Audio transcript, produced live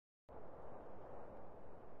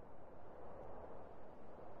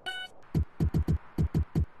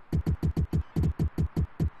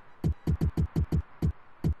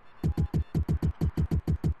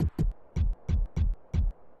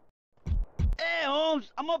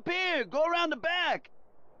Holmes. I'm up here. Go around the back.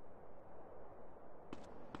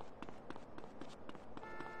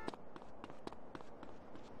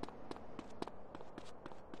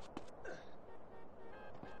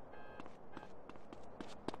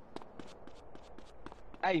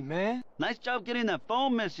 Hey, man. Nice job getting that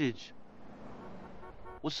phone message.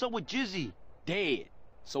 What's up with Jizzy? Dead.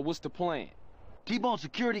 So what's the plan? T-Bone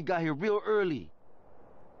security got here real early.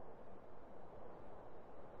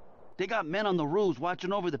 They got men on the roofs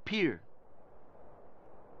watching over the pier.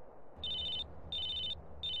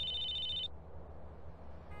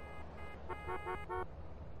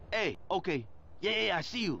 Hey, okay. Yeah, I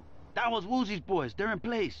see you. That was Woozy's boys. They're in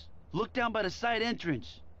place. Look down by the side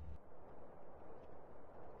entrance.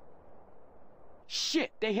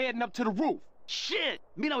 Shit, they heading up to the roof. Shit!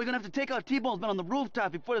 Mina, we're gonna have to take out T-Bone's men on the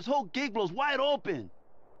rooftop before this whole gig blows wide open.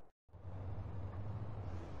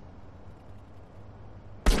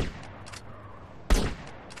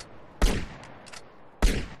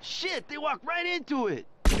 Shit, they walked right into it.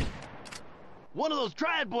 One of those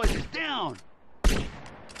triad boys is down. Hey,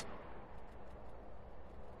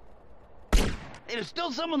 there's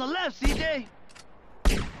still some on the left, CJ.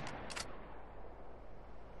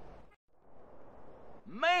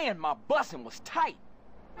 Man, my busing was tight.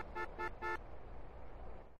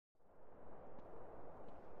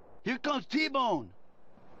 Here comes T-Bone.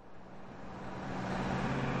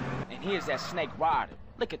 And here's that snake rider.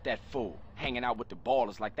 Look at that fool, hanging out with the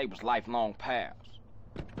ballers like they was lifelong pals.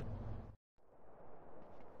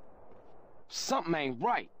 Something ain't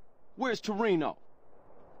right. Where's Torino?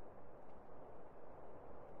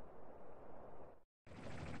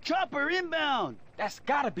 Chopper inbound. That's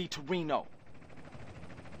gotta be Torino.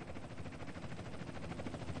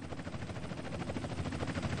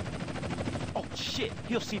 Oh shit,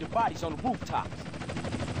 he'll see the bodies on the rooftops.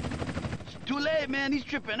 It's too late, man. He's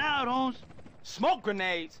tripping out, Holmes. Smoke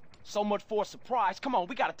grenades? So much for a surprise. Come on,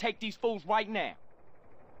 we gotta take these fools right now.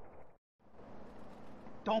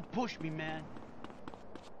 Don't push me, man.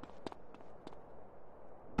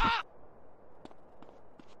 Ah!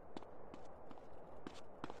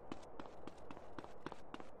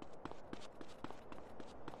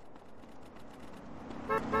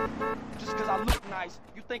 Just cause I look nice,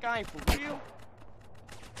 you think I ain't for real?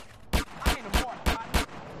 I ain't a mark, partner.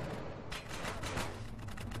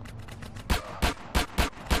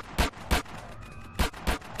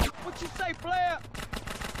 What you say, player?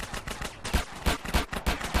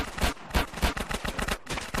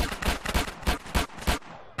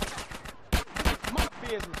 My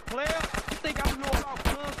business, player. You think I know about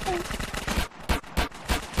kung fu?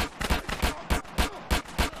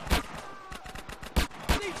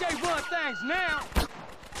 DJ run things now.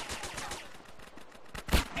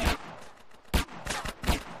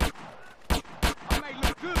 I may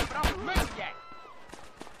look good, but I'm a maniac.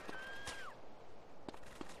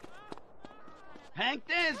 Hang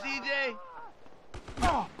in, CJ.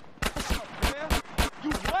 Oh, what's up, man?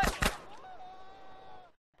 You what?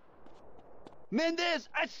 Mendez,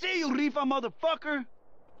 I see you, Rifa motherfucker.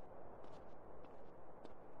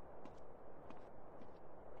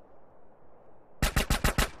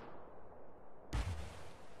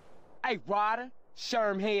 Hey, Ryder,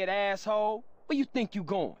 Sherm-head asshole. Where you think you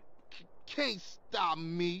going? Can't stop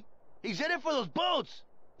me. He's headed for those boats.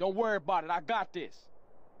 Don't worry about it, I got this.